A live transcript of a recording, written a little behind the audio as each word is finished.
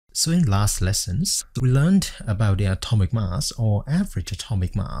So in last lessons, we learned about the atomic mass or average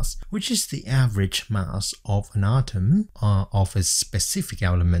atomic mass, which is the average mass of an atom of a specific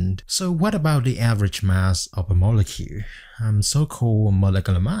element. So what about the average mass of a molecule, so-called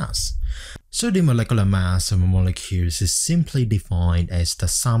molecular mass? So the molecular mass of a molecule is simply defined as the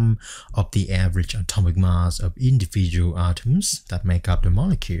sum of the average atomic mass of individual atoms that make up the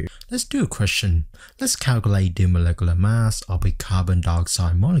molecule. Let's do a question. Let's calculate the molecular mass of a carbon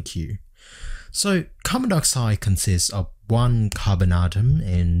dioxide molecule. So carbon dioxide consists of one carbon atom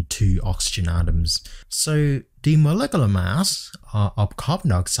and two oxygen atoms. So the molecular mass of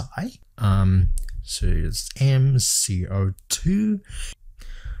carbon dioxide, so it's MCO2.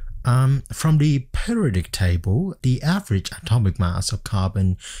 From the periodic table, the average atomic mass of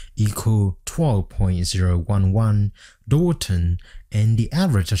carbon equal 12.011 Dalton, and the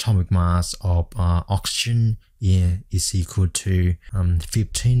average atomic mass of oxygen is equal to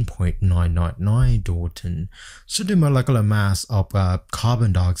 15.999 Dalton. So the molecular mass of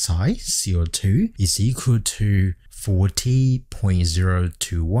carbon dioxide, CO2, is equal to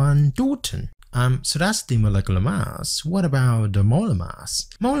 40.021 Dalton. So that's the molecular mass. What about the molar mass?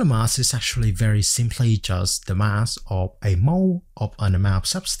 Molar mass is actually very simply just the mass of a mole of an amount of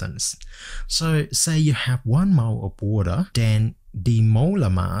substance. So say you have 1 mole of water, then the molar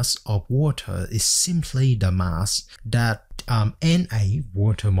mass of water is simply the mass that Na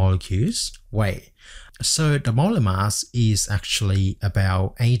water molecules weigh. So the molar mass is actually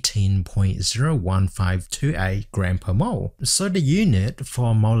about 18.01528 gram per mole. So the unit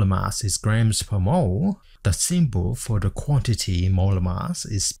for molar mass is grams per mole. The symbol for the quantity molar mass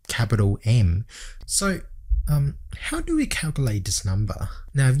is capital M. So how do we calculate this number?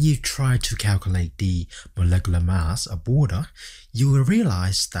 Now, if you try to calculate the molecular mass of water, you will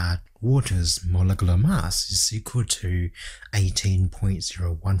realize that water's molecular mass is equal to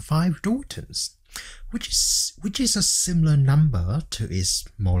 18.015 Daltons, which is a similar number to its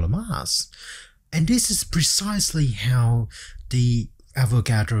molar mass. And this is precisely how the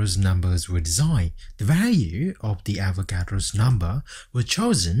Avogadro's numbers were designed. The value of the Avogadro's number was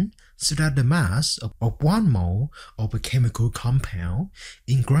chosen so that the mass of 1 mole of a chemical compound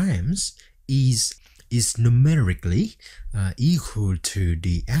in grams is numerically equal to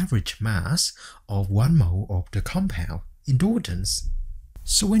the average mass of 1 mole of the compound in Daltons.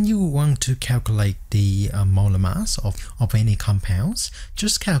 So when you want to calculate the molar mass of any compounds,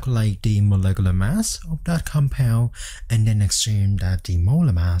 just calculate the molecular mass of that compound and then assume that the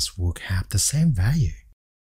molar mass will have the same value.